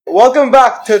Welcome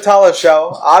back to Tala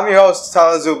Show. I'm your host,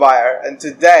 Tala Zubair, and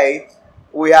today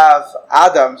we have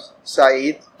Adam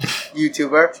Saeed,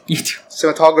 YouTuber,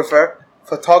 cinematographer,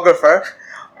 photographer,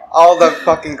 all the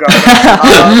fucking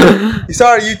graphics. He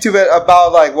started YouTube at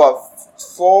about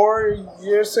 4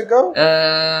 years ago?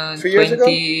 3 years ago?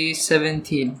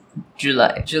 2017,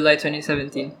 July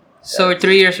 2017. So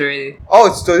 3 years already. Oh,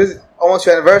 it's almost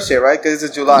your anniversary, right? Because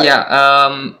it's July. Yeah.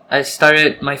 I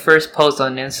started my first post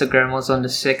on Instagram was on the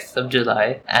 6th of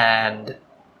July, and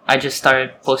I just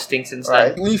started posting since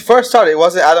then. When you first started, it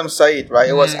wasn't Adam Saeed, right?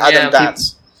 It was Adam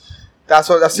Dance. That's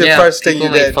the first thing you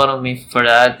did. People made fun of me for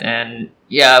that, and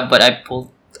but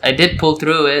I did pull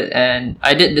through it, and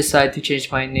I did decide to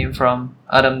change my name from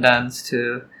Adam Dance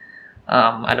to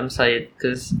Adam Saeed,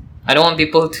 because I don't want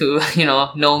people to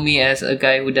know me as a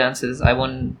guy who dances. I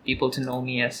want people to know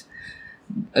me as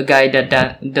a guy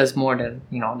that does more than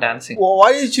dancing. Well,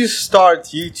 why did you start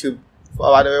YouTube?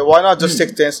 By the way, why not just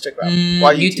stick to Instagram?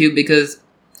 Why YouTube? Because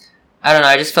I don't know.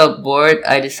 I just felt bored.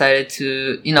 I decided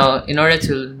to in order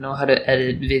to know how to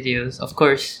edit videos, of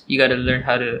course you gotta learn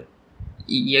how to.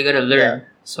 You gotta learn. Yeah.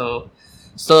 So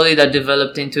slowly that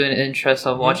developed into an interest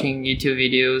of watching YouTube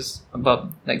videos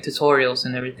about tutorials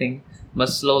and everything. But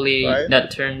slowly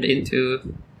that turned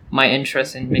into my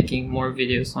interest in making more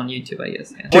videos on YouTube, I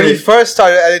guess. Yeah. When you first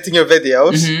started editing your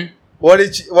videos, what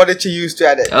did you use to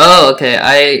edit? Oh, okay.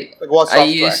 I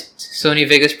used Sony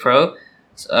Vegas Pro.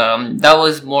 That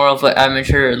was more of an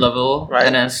amateur level,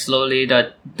 and then slowly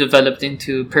that developed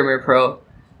into Premiere Pro,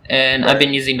 and I've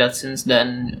been using that since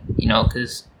then.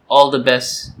 Because all the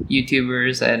best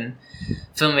YouTubers and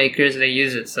filmmakers, they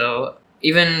use it. So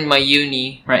even my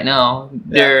uni right now,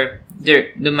 they're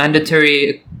the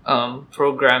mandatory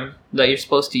program that you're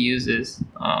supposed to use is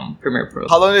Premiere Pro.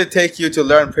 How long did it take you to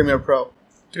learn Premiere Pro?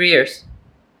 3 years.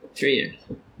 3 years.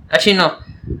 Actually, no.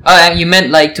 You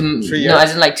meant to 3 years? No,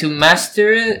 as in to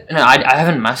master it. No, I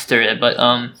haven't mastered it, but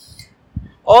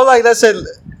let's say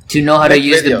to know how to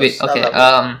use the videos, okay.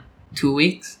 2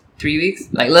 weeks, 3 weeks,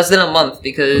 less than a month,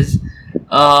 because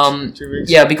 2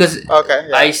 weeks. yeah, because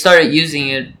I I started using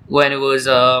it when it was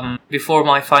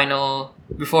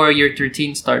before year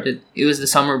 13 started. It was the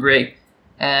summer break,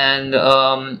 and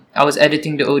I was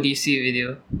editing the ODC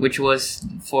video, which was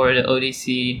for the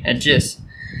ODC at GIS,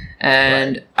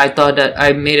 and I thought that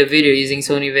I made a video using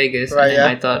Sony Vegas, and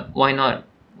I thought why not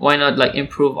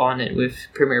improve on it with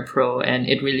Premiere Pro, and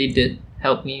it really did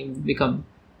help me become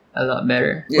a lot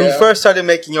better. When you first started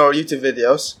making your YouTube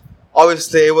videos,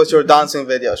 obviously it was your dancing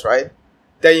videos, right?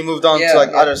 Then you moved on to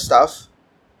other stuff.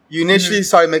 You initially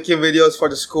started making videos for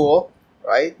the school,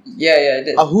 right? Yeah, I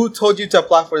did. Who told you to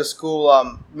apply for the school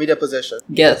media position?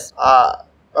 Guess.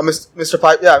 Mr.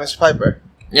 Piper. Yeah, Mr. Piper.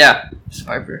 Yeah, Mr.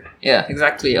 Piper. Yeah,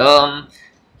 exactly.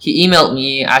 He emailed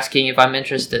me asking if I'm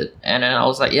interested, and then I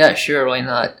was like, yeah, sure, why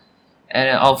not? And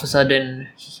then all of a sudden,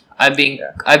 I've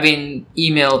been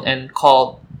emailed and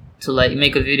called to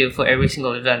make a video for every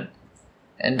single event,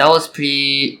 and that was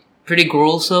pretty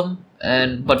gruesome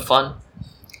but fun.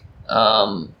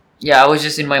 I was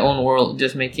just in my own world,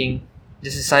 just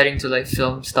deciding to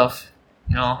film stuff,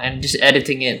 and just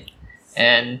editing it,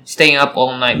 and staying up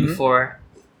all night before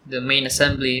the main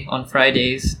assembly on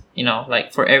Fridays,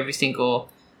 for every single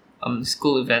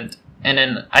school event, and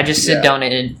then I just sit down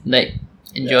and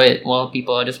enjoy it while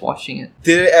people are just watching it.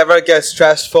 Did it ever get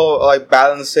stressful,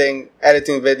 balancing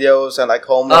editing videos and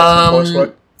homework and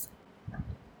coursework?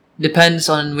 Depends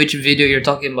on which video you're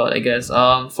talking about, I guess.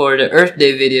 For the Earth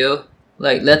Day video,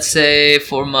 let's say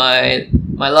for my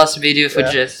last video for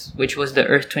GIS, which was the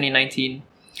Earth 2019,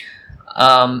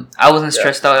 I wasn't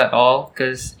stressed out at all,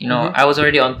 because I was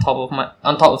already on top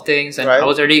of things, and I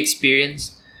was already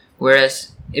experienced.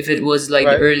 Whereas if it was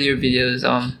the earlier videos,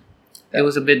 it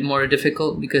was a bit more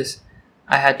difficult, because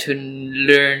I had to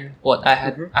learn I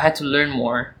had to learn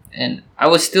more, and I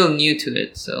was still new to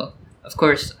it. So of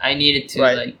course I needed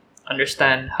to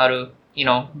understand how to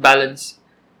balance,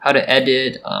 how to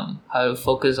edit, how to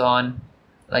focus on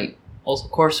also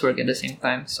coursework at the same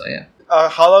time. So yeah.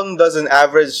 How long does an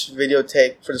average video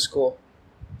take for the school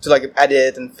to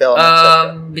edit and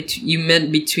film? You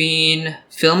meant between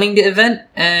filming the event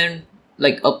and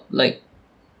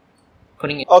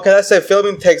putting it. Okay, let's say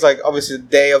filming takes obviously a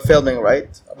day of filming,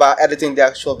 right? About editing the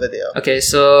actual video. Okay,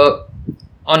 so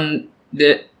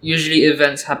usually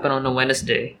events happen on a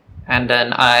Wednesday, and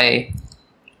then I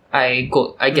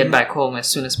get back home as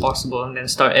soon as possible, and then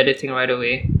start editing right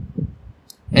away.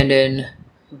 And then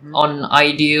on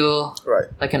ideal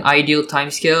an ideal time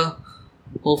scale,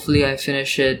 hopefully I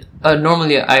finish it.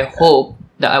 Normally I hope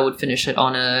that I would finish it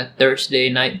on a Thursday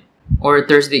night or a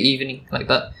Thursday evening, like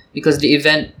that, because the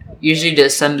event usually the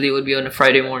assembly would be on a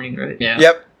Friday morning, right? Yeah.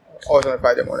 Yep. Always on a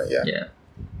Friday morning. Yeah. Yeah.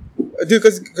 Dude,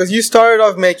 because you started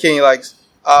off making like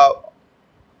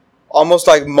almost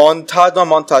like not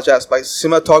montages, like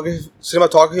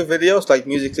cinematography videos, like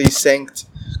musically synced,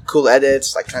 cool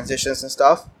edits, like transitions and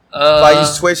stuff. But you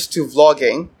switched to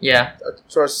vlogging. Yeah.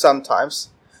 Sort of sometimes.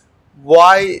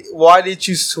 Why did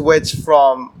you switch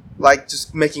from like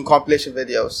just making compilation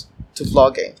videos to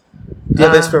vlogging? Do you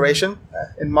have inspiration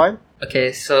in mind?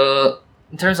 Okay, so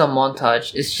in terms of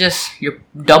montage, it's just you're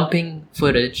dumping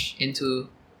footage into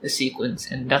a sequence,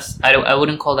 and I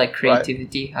wouldn't call that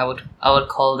creativity. Right. I would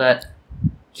call that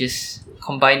just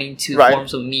combining two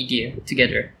forms of media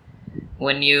together.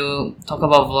 When you talk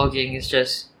about vlogging, it's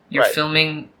just you're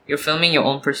filming your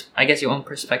own your own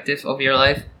perspective of your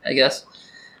life, I guess.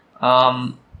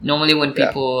 Normally when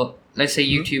people, let's say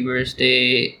YouTubers,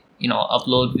 they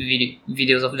upload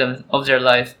videos of their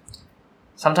life.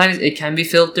 Sometimes it can be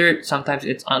filtered, sometimes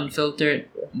it's unfiltered,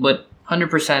 but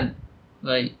 100%,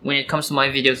 like when it comes to my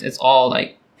videos, it's all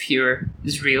like pure,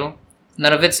 it's real.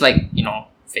 None of it's like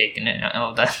fake and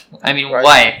all that. I mean,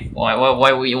 why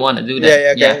would you want to do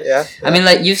that? Yeah. I mean,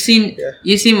 like you've seen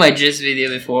my Gist video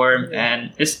before,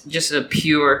 and it's just a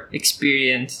pure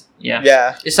experience.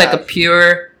 Yeah. It's like a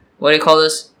pure, what do you call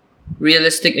this?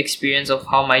 Realistic experience of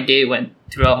how my day went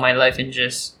throughout my life in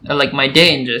Gist, like my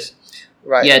day in Gist.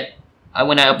 Right. Yet,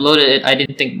 when I uploaded it, I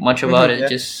didn't think much about it.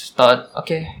 Just thought,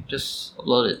 okay, just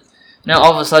upload it. Now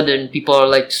all of a sudden, people are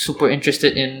like super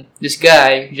interested in this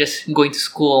guy just going to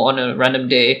school on a random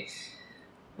day,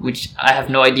 which I have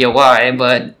no idea why.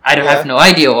 But I don't have no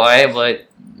idea why. But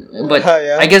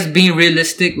I guess being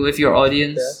realistic with your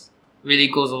audience really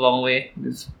goes a long way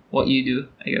with what you do,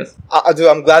 I guess.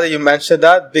 I'm glad that you mentioned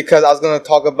that, because I was going to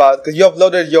talk about, because you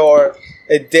uploaded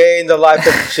a day in the life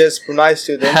of Gist Brunei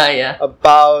student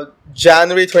about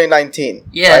January 2019.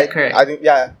 Yeah, right? correct. I think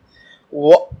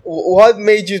What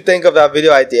made you think of that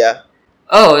video idea?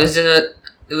 Oh, it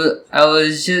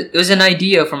was an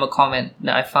idea from a comment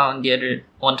that I found the other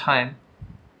one time.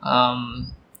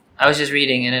 I was just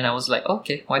reading and then I was like,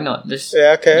 okay, why not?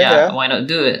 Why not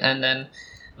do it? And then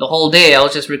the whole day I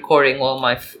was just recording while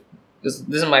this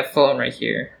is my phone right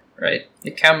here, right?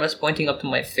 The camera's pointing up to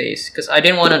my face because I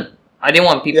didn't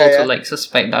want people to like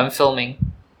suspect that I'm filming.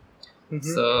 Mm-hmm.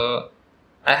 So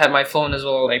I had my phone as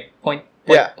well, like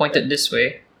pointed this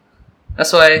way.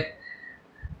 That's why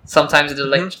sometimes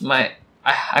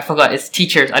I forgot, it's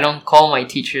teachers. I don't call my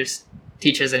teachers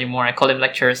anymore. I call them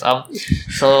lecturers.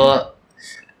 So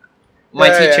my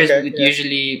teachers would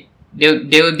usually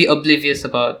they would be oblivious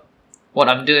about what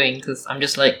I'm doing because I'm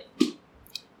just like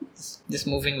just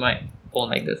moving my phone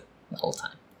like this the whole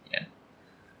time.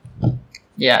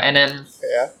 And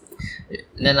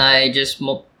then I just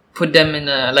put them in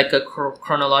a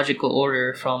chronological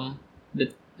order from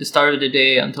the start of the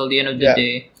day until the end of the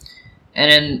day.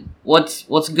 And then what's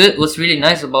really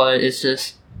nice about it is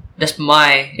just that's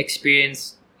my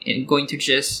experience in going to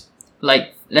Gist.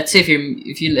 Like let's say if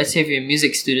you're a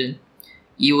music student,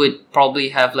 you would probably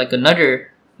have like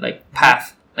another like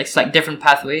path, like it's like different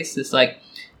pathways. It's like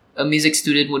a music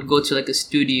student would go to like a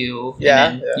studio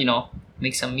and then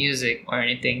make some music or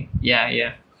anything.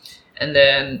 And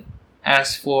then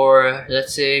as for,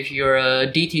 let's say if you're a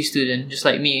DT student just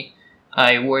like me,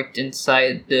 I worked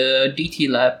inside the DT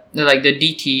lab, like the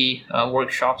DT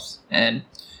workshops, and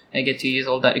I get to use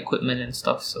all that equipment and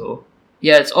stuff. So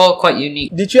yeah, it's all quite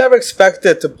unique. Did you ever expect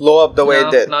it to blow up the way it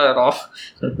did? Not at all.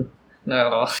 Not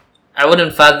at all. I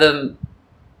wouldn't fathom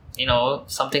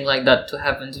something like that to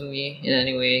happen to me in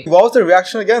any way. What was the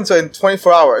reaction again? So in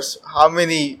 24 hours, how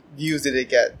many views did it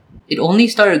get? It only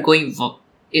started going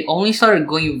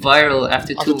viral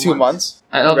after 2 months.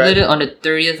 I uploaded it on the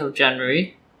 30th of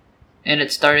January, and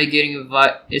it started getting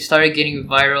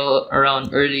viral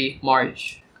around early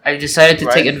March. I decided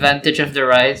to take advantage of the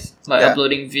rise by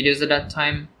uploading videos at that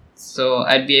time, so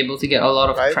I'd be able to get a lot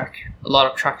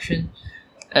of traction.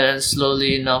 And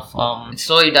slowly enough, it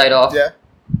slowly died off. Yeah.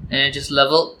 And it just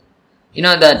leveled. You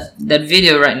know that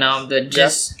video right now, the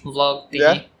Gist vlog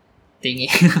thingy.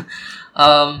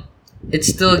 It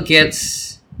still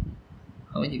gets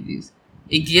how many views?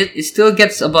 It still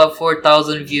gets about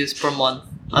 4,000 views per month.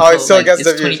 It still gets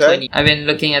the views. I've been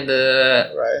looking at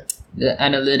the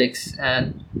analytics,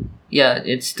 and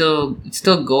it's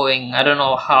still going. I don't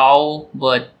know how,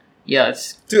 but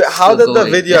it's. Dude, how did the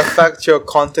video affect your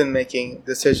content making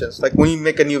decisions? Like when you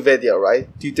make a new video, right?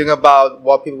 Do you think about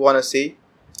what people want to see,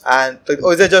 and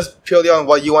or is it just purely on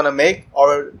what you want to make,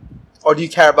 or do you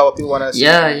care about what people want to see?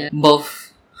 Yeah,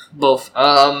 both.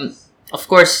 Of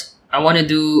course, I want to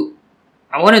do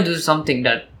something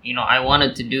that I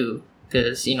wanted to do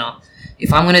because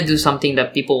if I'm gonna do something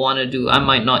that people want to do, I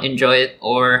might not enjoy it,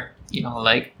 or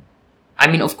like, I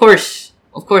mean, of course,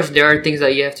 there are things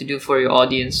that you have to do for your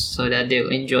audience so that they'll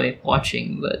enjoy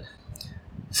watching. But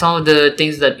some of the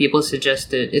things that people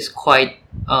suggested is quite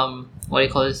what do you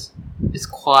call this? It's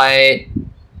quite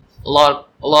a lot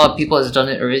of people has done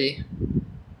it already.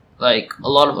 Like a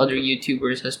lot of other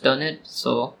YouTubers has done it,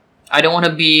 so I don't want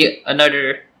to be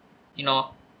another,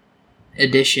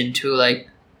 addition to like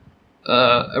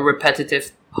a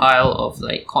repetitive pile of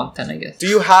like content, I guess. Do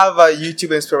you have a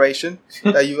YouTube inspiration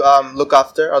that you look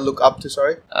after or look up to?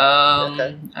 Sorry.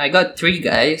 Okay. I got 3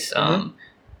 guys.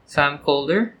 Sam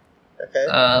Calder. Okay.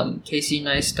 Casey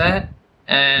Neistat,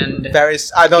 and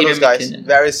I know Peter those guys. McKinnon.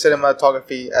 Very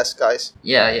cinematography-esque guys.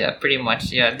 Yeah, pretty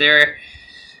much. Yeah, they're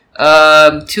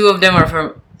two of them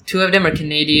are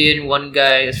Canadian. One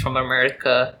guy is from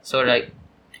America. So like,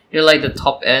 they're like the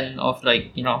top end of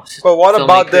like But what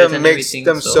about filmmakers them and makes everything.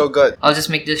 them so good? I'll just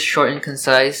make this short and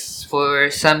concise. For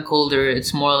Sam Calder,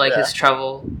 it's more like his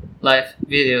travel life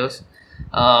videos.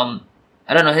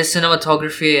 I don't know, his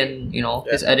cinematography and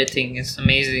his editing is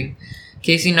amazing.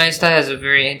 Casey Neistat has a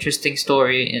very interesting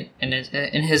story, and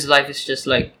in his life it's just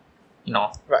like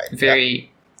Right.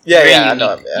 very Yeah, I unique.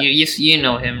 know him. Yeah. You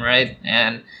know him, right?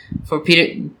 And for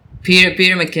Peter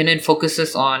McKinnon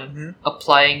focuses on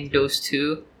applying those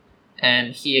two,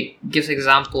 and he gives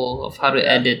example of how to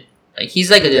edit. Like he's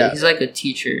like a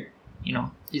teacher,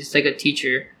 He's like a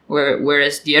teacher.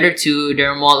 Whereas the other two,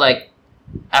 they're more like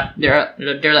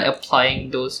they're like applying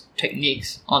those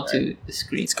techniques onto the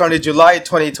screen. It's currently July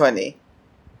 2020,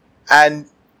 and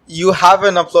you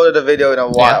haven't uploaded a video in a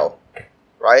while,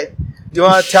 right? Do you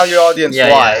want to tell your audience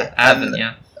why? Yeah, I haven't.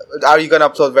 Yeah. Are you gonna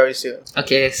upload very soon?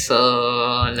 Okay,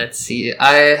 so let's see.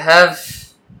 I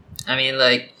have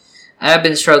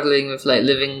been struggling with like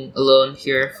living alone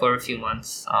here for a few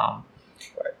months.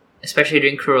 Especially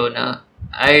during Corona.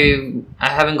 I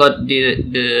haven't got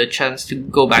the chance to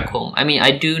go back home. I mean,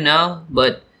 I do now,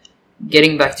 but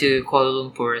getting back to Kuala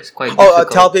Lumpur is quite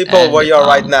difficult. Tell people where you are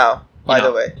right now, by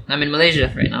the way. I'm in Malaysia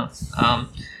right now.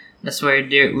 That's where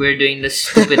we're doing this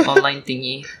stupid online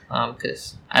thingy.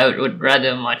 Because I would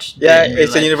rather much. Yeah,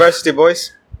 it's a university,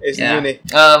 boys. It's uni.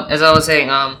 As I was saying,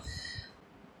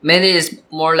 mainly it's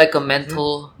more like a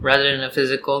mental rather than a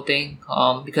physical thing.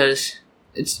 Because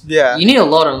you need a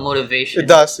lot of motivation. It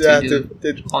does, to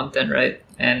do content, right?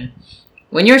 And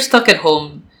when you're stuck at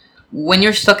home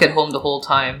the whole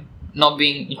time, not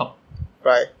being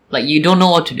right, like you don't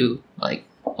know what to do. Like,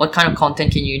 what kind of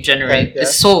content can you generate? Right, yeah.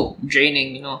 It's so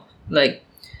draining, Like,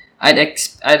 I'd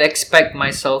expect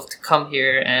myself to come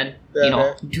here and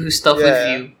do stuff with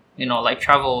you, like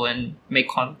travel and make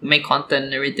content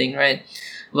and everything, right?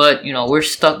 But we're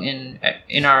stuck in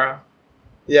our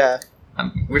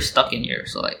we're stuck in here,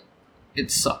 so like it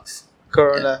sucks.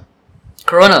 Corona,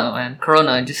 man,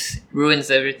 Corona just ruins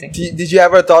everything. Did you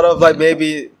ever thought of like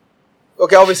maybe?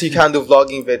 Okay, obviously you can't do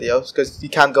vlogging videos because you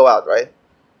can't go out, right?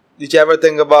 Did you ever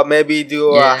think about maybe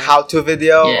do a how-to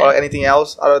video or anything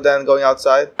else other than going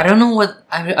outside? I don't know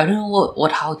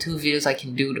what how-to videos I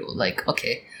can do though. Like,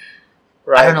 okay,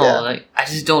 right, I don't know. Like, I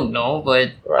just don't know,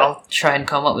 but I'll try and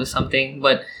come up with something.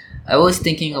 But I was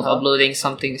thinking of uploading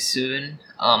something soon.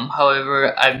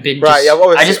 However, I've been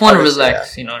I just want to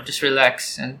relax, just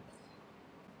relax, and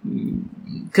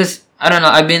because I don't know,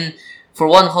 I've been for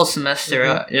one whole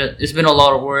semester. It's been a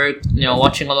lot of work,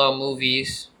 watching a lot of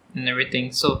movies and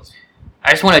everything. So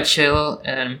I just want to chill,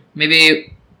 and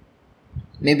maybe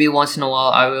once in a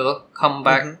while I will come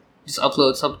back, just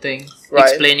upload something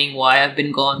explaining why I've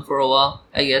been gone for a while.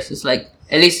 I guess it's like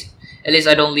at least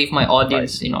I don't leave my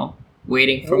audience,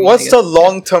 waiting for me. What's the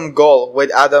long-term goal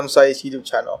with Adam Saeed's YouTube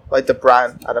channel? Like the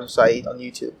brand Adam Saeed on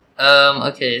YouTube?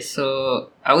 Okay, so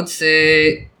I would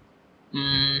say,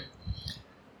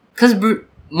 because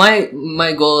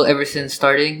my goal ever since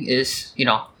starting is,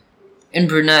 in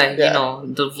Brunei,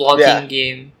 the vlogging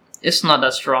game, it's not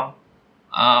that strong.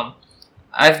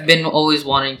 I've been always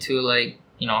wanting to like,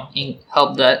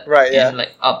 help that and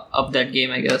like up that game,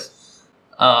 I guess.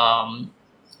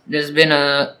 There's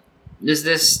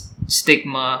this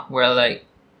stigma where like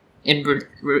in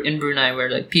Brunei where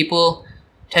like people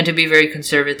tend to be very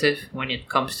conservative when it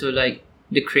comes to like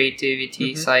the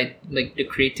creativity side, like the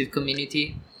creative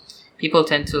community. People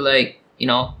tend to like,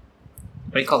 what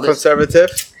do you call this? Conservative?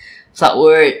 It's that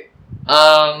word.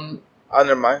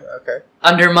 Undermine, okay.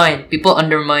 People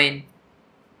undermine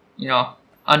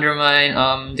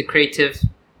the creative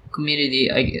community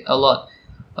a lot.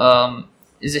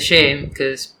 It's a shame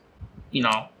because,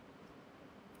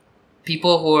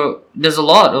 there's a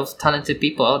lot of talented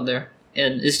people out there,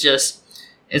 and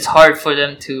it's hard for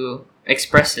them to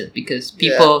express it because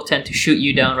people tend to shoot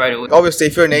you down right away. Obviously,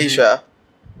 if you're in Asia,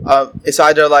 it's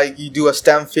either like you do a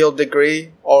STEM field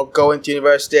degree or go into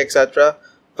university, etc.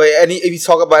 But if you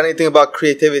talk about anything about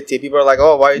creativity, people are like,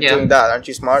 "Oh, why are you doing that? Aren't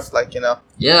you smart?" Like, you know.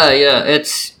 Yeah.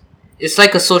 It's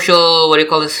like a social, what do you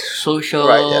call this?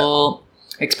 Social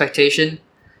expectation.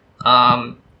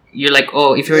 You're like,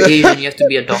 oh, if you're Asian, you have to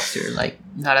be a doctor. Like,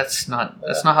 no, that's not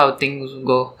how things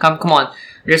go. Come on.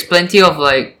 There's plenty of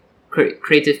like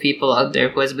creative people out there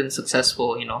who has been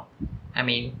successful. You know, I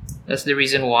mean, that's the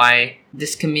reason why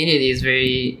this community is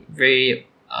very, very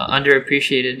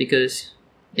underappreciated because,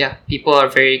 people are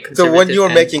very conservative. So when you were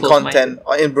making content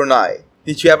in Brunei,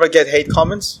 did you ever get hate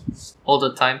comments? All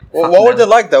the time. Well, what were they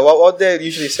like though? What they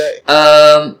usually say?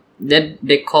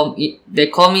 They call me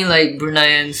like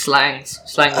Bruneian slang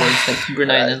words like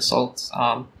Bruneian insults.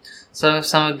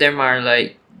 Some of them are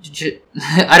like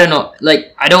I don't know,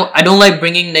 like I don't like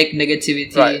bringing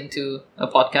negativity into a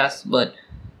podcast, but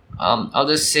I'll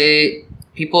just say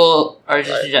people are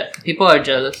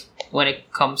jealous when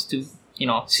it comes to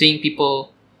seeing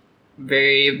people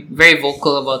very very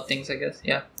vocal about things, I guess.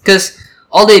 Because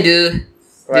all they do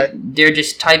they're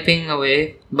just typing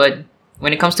away, but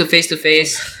when it comes to face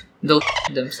they'll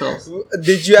themselves.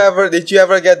 Did you ever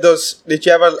get those? Did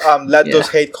you ever let those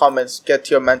hate comments get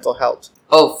to your mental health?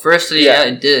 Oh, firstly,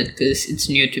 it did because it's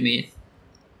new to me.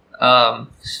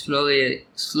 Slowly,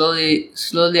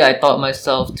 I taught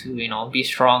myself to be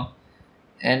strong,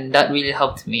 and that really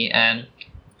helped me. And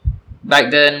back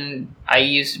then, I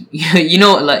used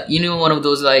one of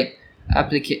those like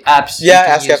apps. Yeah,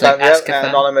 Ask.fm, like Ask.fm,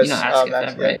 anonymous.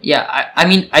 Ask.fm, right? Yeah, I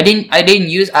mean, I didn't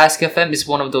use Ask.fm. It's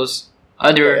one of those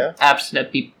other apps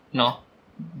that people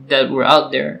that were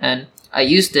out there, and I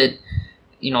used it.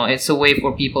 It's a way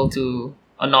for people to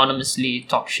anonymously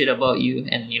talk shit about you,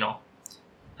 and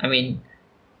I mean,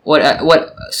 what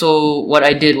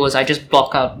I did was I just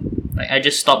block out. Like, I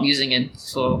just stopped using it,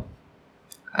 so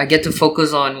I get to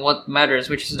focus on what matters,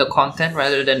 which is the content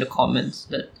rather than the comments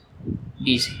that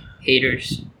these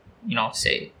haters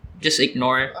say. Just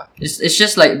ignore it. It's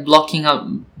just like blocking out.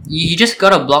 You just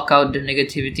gotta block out the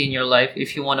negativity in your life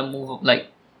if you want to move like.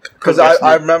 Because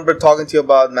I remember talking to you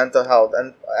about mental health,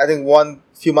 and I think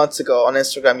few months ago on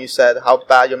Instagram you said how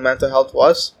bad your mental health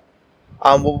was.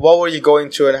 What were you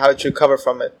going through, and how did you recover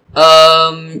from it?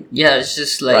 It's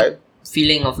just like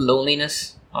feeling of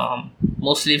loneliness.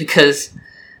 Mostly because,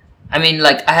 I mean,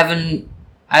 like I haven't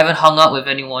hung out with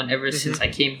anyone ever since I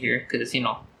came here because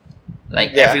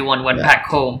everyone went back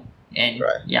home, and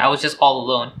I was just all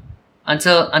alone.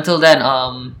 Until then,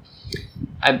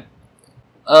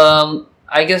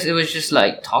 I guess it was just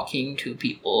like talking to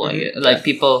people, like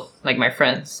people like my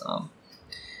friends.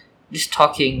 Just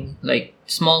talking, like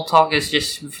small talk is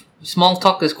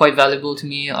quite valuable to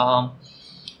me. I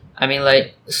mean,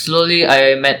 like slowly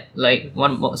I met like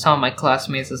some of my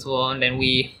classmates as well, and then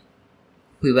we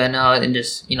went out and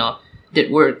just did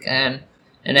work and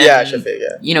then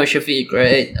Shafiq, Shafiq,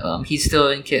 right? He's still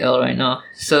in KL right now.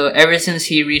 So ever since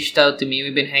he reached out to me,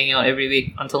 we've been hanging out every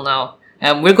week until now.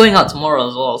 And we're going out tomorrow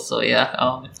as well. So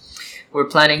we're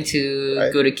planning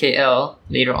to go to KL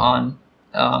later on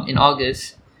in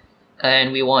August,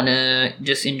 and we want to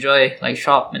just enjoy, like,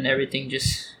 shop and everything,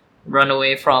 just run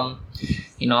away from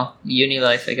uni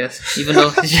life, I guess, even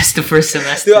though it's just the first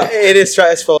semester. It is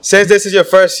stressful. Since this is your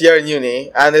first year in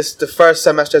uni and it's the first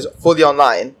semester is fully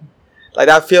online, like,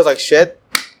 that feels like shit.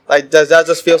 Like, that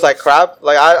just feels like crap.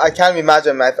 Like, I can't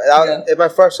imagine if my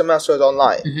first semester was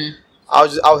online. I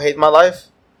would hate my life.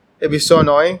 It'd be so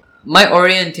annoying. My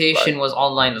orientation was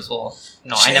online as well.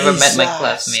 I never met my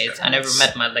classmates. I never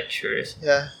met my lecturers.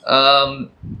 I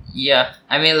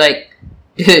mean, like,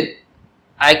 dude,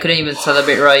 I couldn't even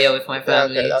celebrate Raya with my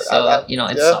family. It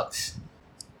sucks.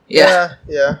 Yeah.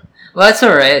 Well, that's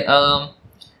alright. I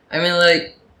mean,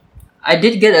 like, I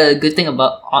did get a good thing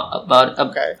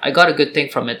I got a good thing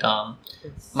from it. All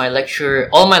my lecturers,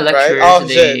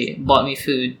 they bought me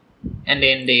food, and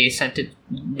then they sent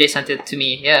it to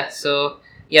me. So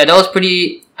that was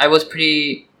pretty. I was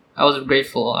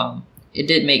grateful. It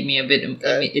did make me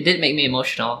it did make me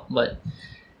emotional, but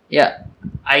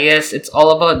I guess it's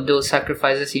all about those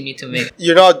sacrifices you need to make.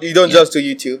 You don't just do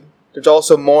YouTube. There's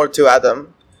also more to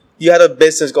Adam. You had a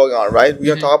business going on, right? We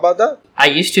gonna talk about that? I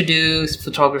used to do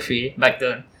photography back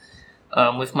then,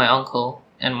 with my uncle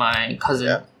and my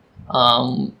cousin.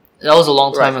 That was a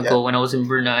long time ago when I was in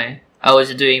Brunei. I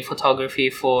was doing photography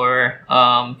for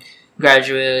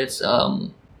graduates.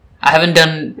 I haven't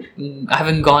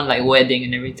gone like wedding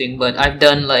and everything, but I've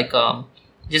done like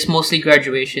just mostly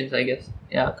graduations, I guess.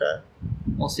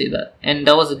 Mostly that, and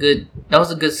that was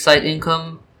a good side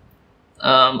income.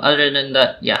 Other than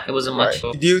that, yeah, it wasn't much.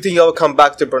 Right. Do you think you'll come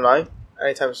back to Brunei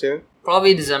anytime soon?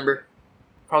 Probably December.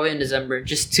 Probably in December,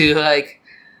 just to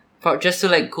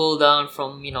cool down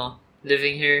from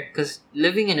living here, because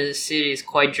living in a city is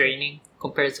quite draining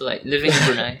compared to like living in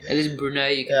Brunei. At least in Brunei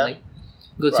you can like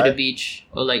go to the beach,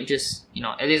 or like just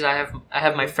at least I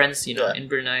have my friends in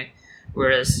Brunei,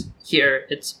 whereas here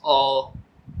it's all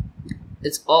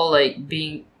like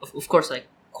being of course like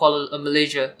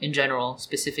Malaysia in general,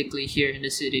 specifically here in the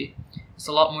city, it's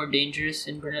a lot more dangerous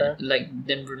in Brunei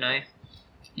than Brunei,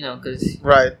 because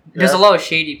there's a lot of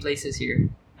shady places here.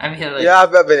 I mean, like,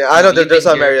 I've been. I know there's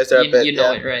some areas that are a bit. You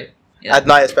know it, right? Yeah. At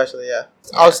night, especially. Yeah.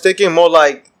 I was thinking more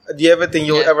like, do you ever think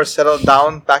you'll ever settle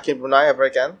down back in Brunei ever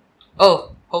again?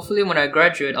 Oh, hopefully when I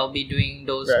graduate, I'll be doing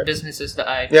those businesses that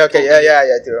I. Yeah. Okay. Yeah.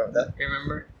 I do remember that.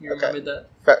 Remember? You remember that?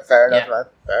 Fair enough, man.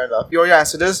 Fair enough. You already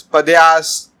answered this, but they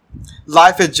asked,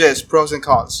 life is just pros and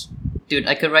cons. Dude,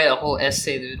 I could write a whole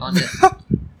essay, dude, on it. Do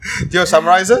you want to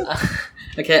summarize it?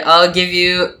 Okay, I'll give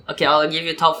you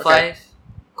top 5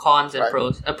 cons and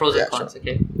pros. Pros and cons. Sure.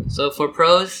 Okay. So for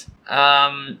pros,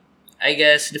 I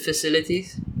guess the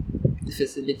facilities.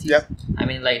 Yep. I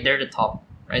mean, like they're the top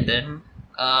right there.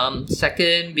 Mm-hmm.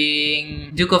 Second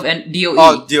being DOE.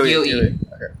 Oh, DOE.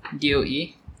 Okay.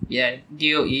 DOE. Yeah,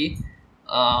 DOE.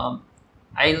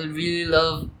 I really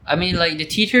love. I mean, like the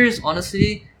teachers.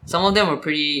 Honestly, some of them were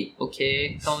pretty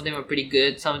okay. Some of them were pretty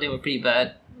good. Some of them were pretty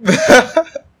bad.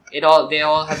 They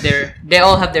all have their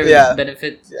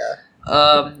benefits. Yeah.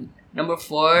 Number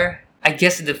 4, I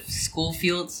guess the school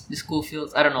fields.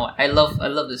 I don't know. I love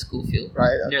the school field.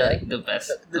 Right. Okay. They're like the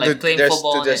best. Like playing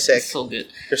football. They're so good.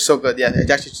 They're so good. Yeah.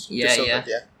 It's actually so good.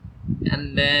 Yeah.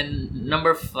 And then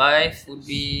number 5 would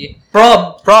be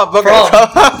prom. Prom.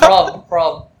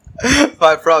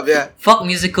 Yeah. Fuck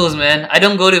musicals, man. I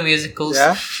don't go to musicals.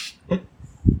 Yeah.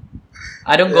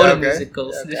 I don't go to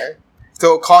musicals. Yeah, okay.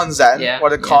 So cons then. Yeah,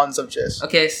 what are the cons of Jizz?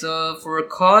 Okay, so for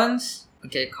cons.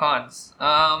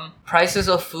 Prices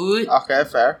of food. Okay,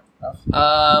 fair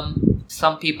enough.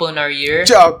 Some people in our year.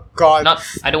 Oh God.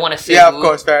 I don't want to say. Yeah, who. Of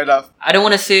course, fair enough. I don't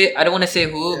want to say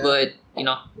who, but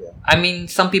I mean,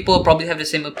 some people probably have the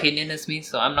same opinion as me,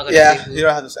 so I'm not gonna say who. You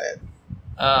don't have to say it.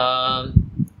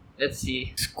 Let's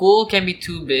see. School can be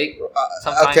too big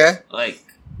sometimes. Okay. Like.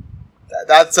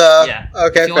 That's Okay.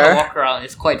 If you want to walk around,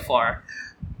 it's quite far.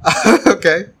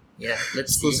 Okay. Yeah.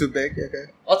 Let's School's see. too big.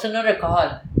 Okay. What's another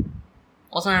con?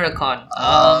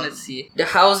 Let's see. The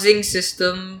housing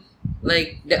system,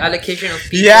 like the allocation of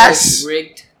people, is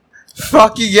rigged.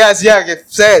 Fucking yes, yeah. Okay.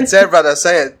 Say it, brother.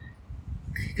 Say it.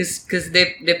 Cause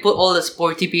they put all the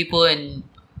sporty people in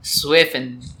Swift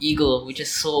and Eagle, which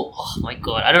is so. Oh my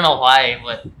god, I don't know why,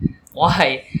 but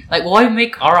why? Like, why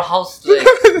make our house like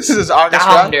this is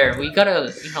down there? We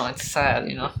gotta, it's sad,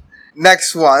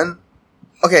 Next one.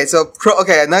 Okay, so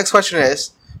next question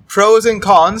is pros and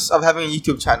cons of having a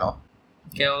YouTube channel.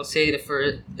 Okay, I'll say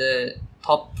the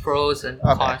top pros and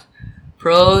cons.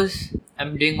 Pros,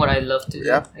 I'm doing what I love to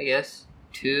do, I guess.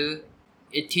 2,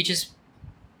 it teaches.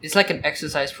 It's like an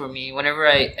exercise for me. Whenever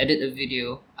I edit a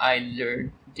video, I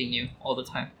learn something new all the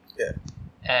time. Yeah.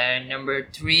 And number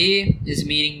 3 is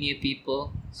meeting new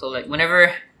people. So like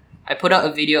whenever I put out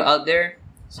a video out there,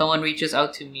 someone reaches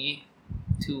out to me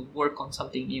to work on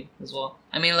something new as well.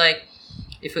 I mean, like,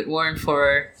 if it weren't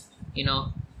for,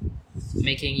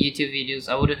 making YouTube videos,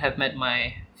 I wouldn't have met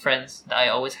my friends that I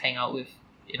always hang out with,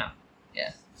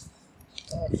 Yeah.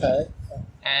 Okay.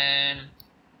 And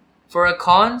for a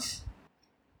cons,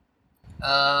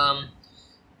 I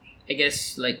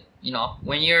guess like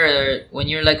when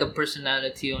you're like a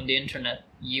personality on the internet,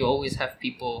 you always have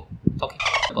people talking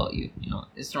about you.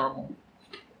 It's normal.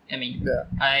 I mean,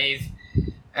 I've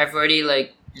already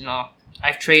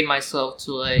I've trained myself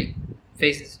to like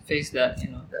face that.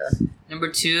 Number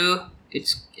 2,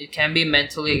 it can be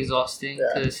mentally exhausting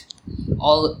because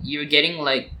all you're getting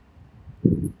like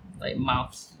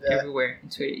mouths everywhere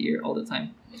into your ear all the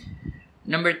time.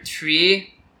 Number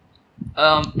 3,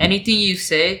 anything you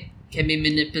say can be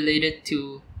manipulated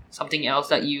to something else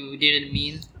that you didn't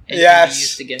mean and can be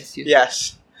used against you.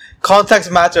 Yes.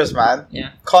 Context matters, man.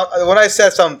 Yeah. When I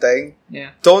said something,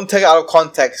 don't take it out of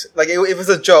context. Like, if it's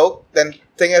a joke, then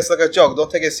think it's like a joke.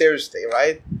 Don't take it seriously,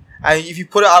 right? And if you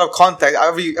put it out of context,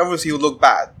 obviously you look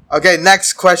bad. Okay,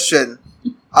 next question.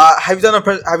 Have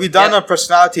you done a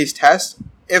personalities test?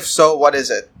 If so, what is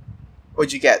it?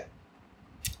 What'd you get?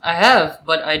 I have,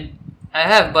 but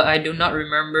I do not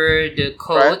remember the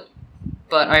code. Right?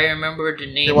 But I remember the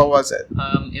name. What was it?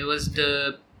 It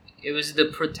was the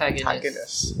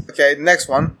protagonist. Okay, next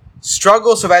one.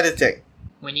 Struggles of editing.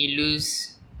 When you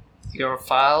lose your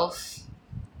files,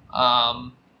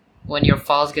 when your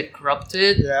files get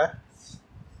corrupted. Yeah.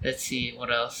 Let's see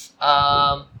what else.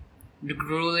 The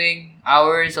grueling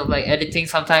hours of like editing.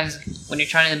 Sometimes when you're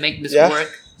trying to make this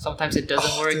work, sometimes it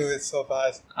doesn't work. Dude, it's so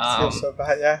bad. It feels so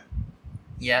bad. Yeah.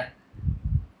 Yeah.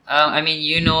 I mean,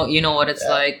 you know what it's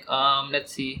like.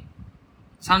 Let's see.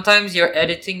 Sometimes you're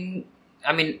editing.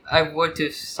 I mean, I've worked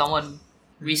with someone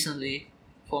recently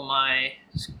for my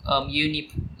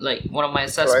uni, like one of my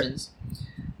assessments.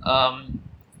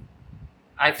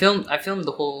 I filmed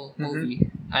the whole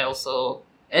movie. I also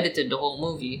edited the whole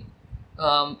movie.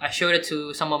 I showed it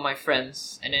to some of my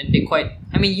friends, and then they quite.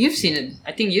 I mean, you've seen it.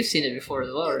 I think you've seen it before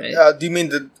as well, right? Do you mean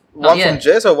the one from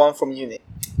Jizz or one from uni?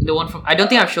 The one from. I don't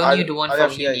think I've shown you the one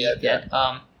from uni yet.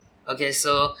 Okay,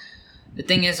 so the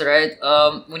thing is, right?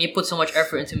 When you put so much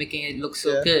effort into making it look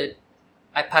so good,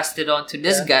 I passed it on to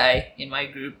this guy in my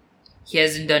group. He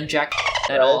hasn't done jack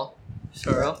at all,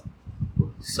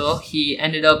 so he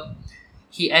ended up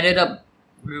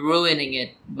ruining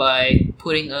it by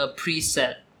putting a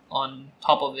preset on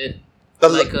top of it. The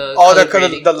LUTs,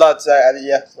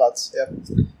 LUTs,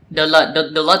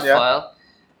 the LUT file,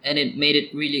 and it made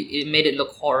it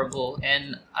look horrible.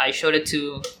 And I showed it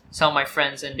to some of my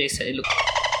friends, and they said it looked.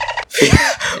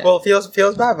 Well, feels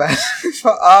bad, man.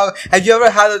 Have you ever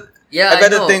had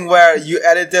a thing where you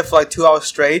edited for like 2 hours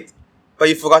straight, but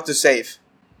you forgot to save?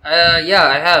 Yeah,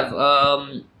 I have.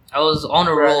 I was on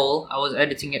a roll. I was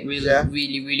editing it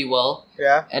really well.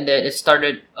 Yeah. And then it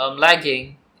started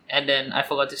lagging, and then I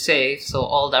forgot to save, so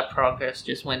all that progress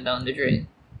just went down the drain.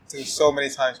 Dude, so many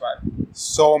times, man.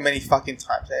 So many fucking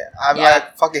times. I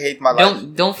fucking hate my life.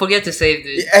 Don't forget to save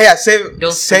this. Yeah,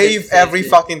 save every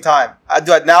fucking time. I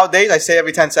do it nowadays. I save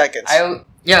every 10 seconds.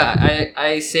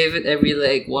 I save it every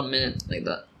like 1 minute, like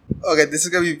that. Okay, this is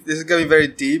gonna be very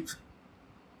deep,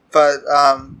 but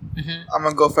I'm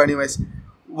gonna go for it anyways.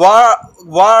 Why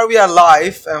are we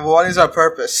alive, and what is our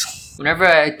purpose? Whenever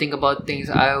I think about things,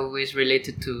 I always relate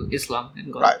it to Islam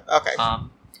and God. Right. Okay.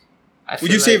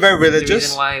 Would you say very religious? The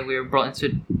reason why we were brought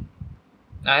into,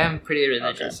 I am pretty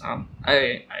religious.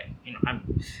 Okay.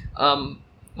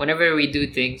 Whenever we do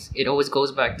things, it always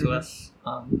goes back to us.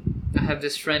 I have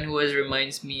this friend who always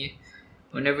reminds me,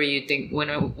 whenever you think when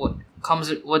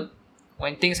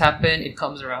things happen, it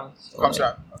comes around. So comes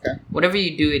around. Okay. Whatever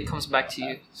you do, it comes back to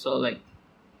you. So like,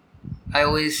 I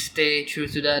always stay true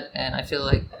to that, and I feel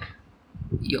like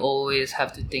you always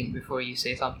have to think before you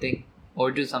say something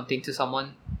or do something to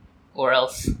someone, or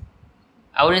else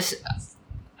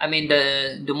I mean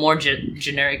the more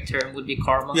generic term would be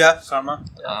karma. Yeah, karma.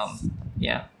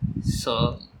 Yeah.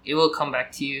 So it will come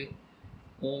back to you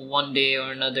one day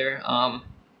or another.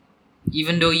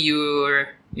 Even though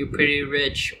you're pretty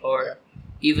rich, or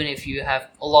even if you have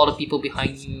a lot of people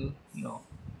behind you,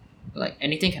 like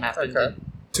anything can happen. Okay.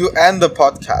 To end the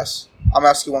podcast, I'm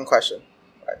asking one question.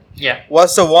 Right? Yeah.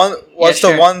 What's the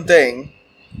one thing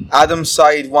Adam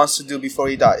Saeed wants to do before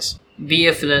he dies? Be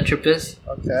a philanthropist.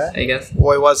 Okay. I guess.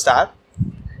 Wait, what's that?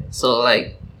 So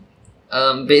like,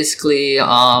 basically,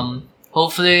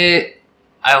 hopefully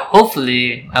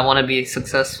I want to be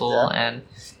successful and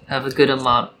have a good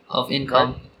amount of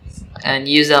income, and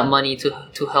use that money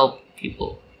to help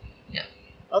people. Yeah.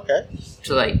 Okay.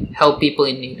 To like help people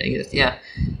in need, I guess. Yeah,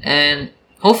 and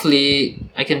hopefully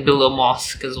I can build a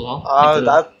mosque as well.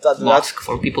 Mosque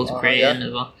for people to pray in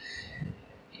as well.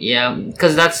 Yeah,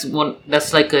 because that's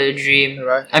like a dream.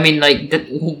 Right. I mean, like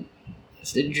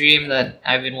it's a dream that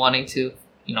I've been wanting to,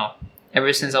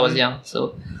 ever since I was young.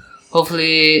 So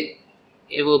hopefully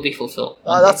it will be fulfilled.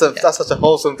 That's such a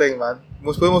wholesome thing, man.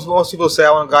 Most people say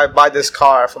I want to buy this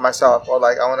car for myself, or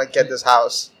like I want to get this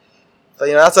house.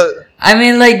 But that's a. I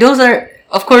mean, like those are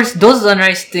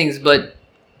nice things, but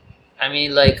I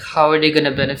mean, like, how are they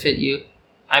gonna benefit you?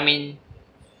 I mean,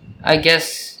 I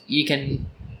guess you can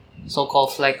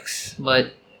so-called flex,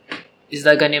 but is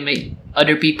that gonna make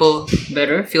other people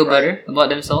feel better about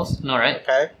themselves? No, right?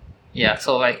 Okay. Yeah,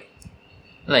 so like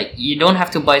you don't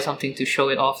have to buy something to show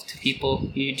it off to people.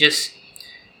 You just,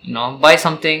 buy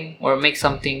something or make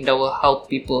something that will help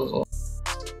people as well.